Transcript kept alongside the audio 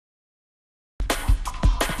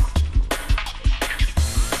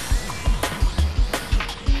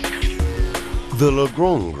The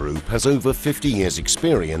Legrand Group has over 50 years'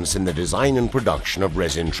 experience in the design and production of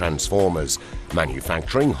resin transformers,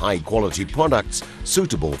 manufacturing high-quality products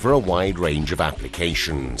suitable for a wide range of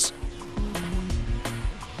applications.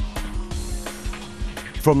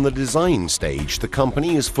 From the design stage, the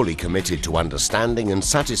company is fully committed to understanding and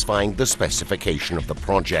satisfying the specification of the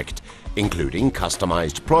project, including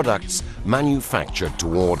customized products manufactured to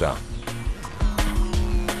order.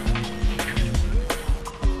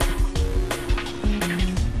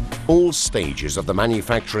 All stages of the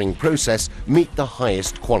manufacturing process meet the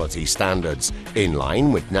highest quality standards, in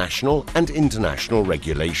line with national and international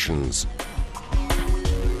regulations.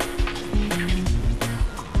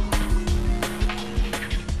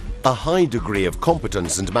 A high degree of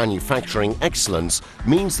competence and manufacturing excellence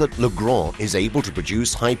means that Legrand is able to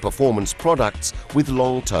produce high-performance products with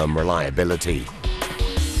long-term reliability.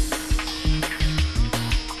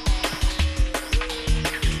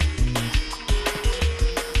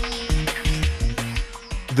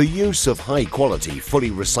 The use of high-quality, fully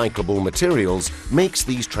recyclable materials makes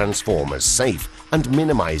these transformers safe and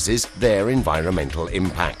minimizes their environmental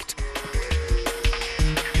impact.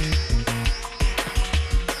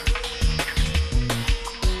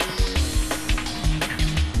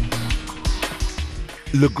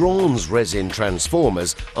 Legrand's resin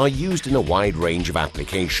transformers are used in a wide range of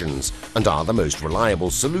applications and are the most reliable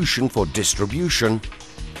solution for distribution,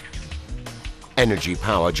 energy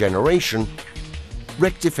power generation,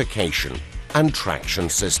 rectification and traction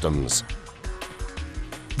systems.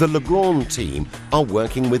 The Legrand team are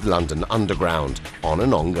working with London Underground on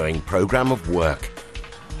an ongoing program of work.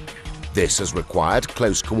 This has required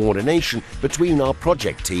close coordination between our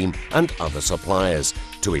project team and other suppliers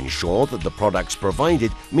to ensure that the products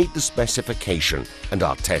provided meet the specification and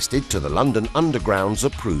are tested to the London Underground's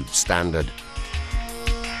approved standard.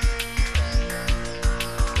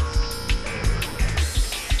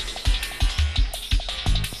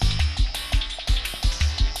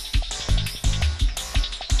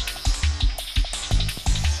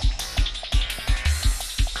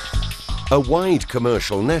 A wide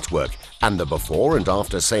commercial network and the before and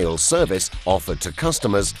after sales service offered to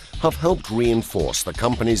customers have helped reinforce the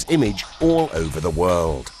company's image all over the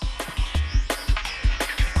world.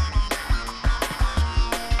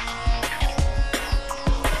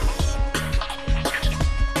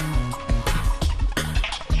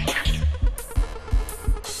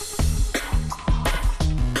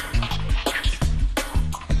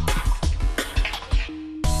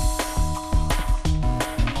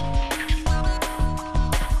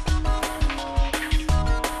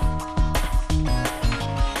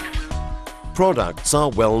 Products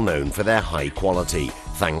are well known for their high quality,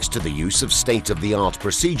 thanks to the use of state-of-the-art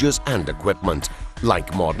procedures and equipment,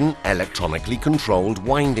 like modern electronically controlled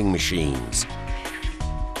winding machines,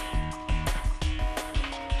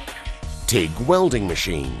 TIG welding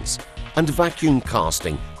machines, and vacuum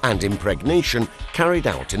casting and impregnation carried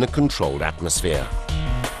out in a controlled atmosphere.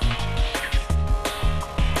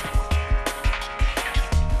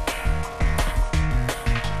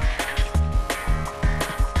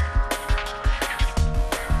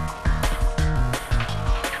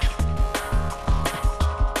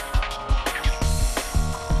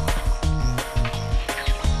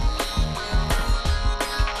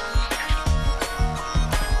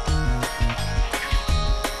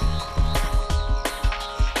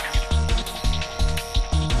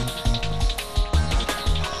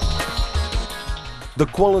 The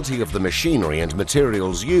quality of the machinery and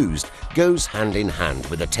materials used goes hand in hand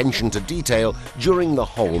with attention to detail during the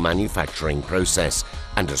whole manufacturing process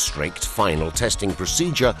and a strict final testing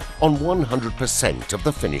procedure on 100% of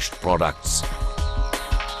the finished products.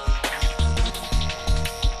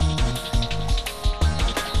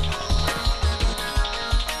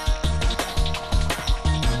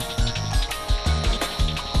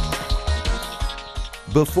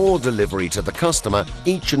 Before delivery to the customer,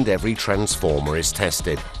 each and every transformer is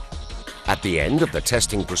tested. At the end of the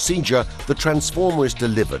testing procedure, the transformer is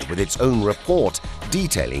delivered with its own report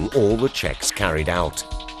detailing all the checks carried out.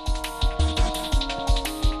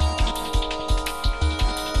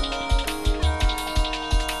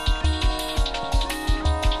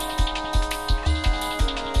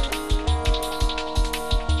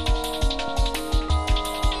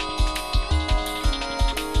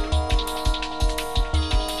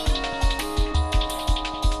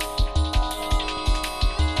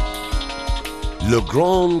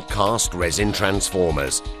 Legrand cast resin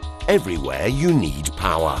transformers. Everywhere you need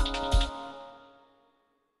power.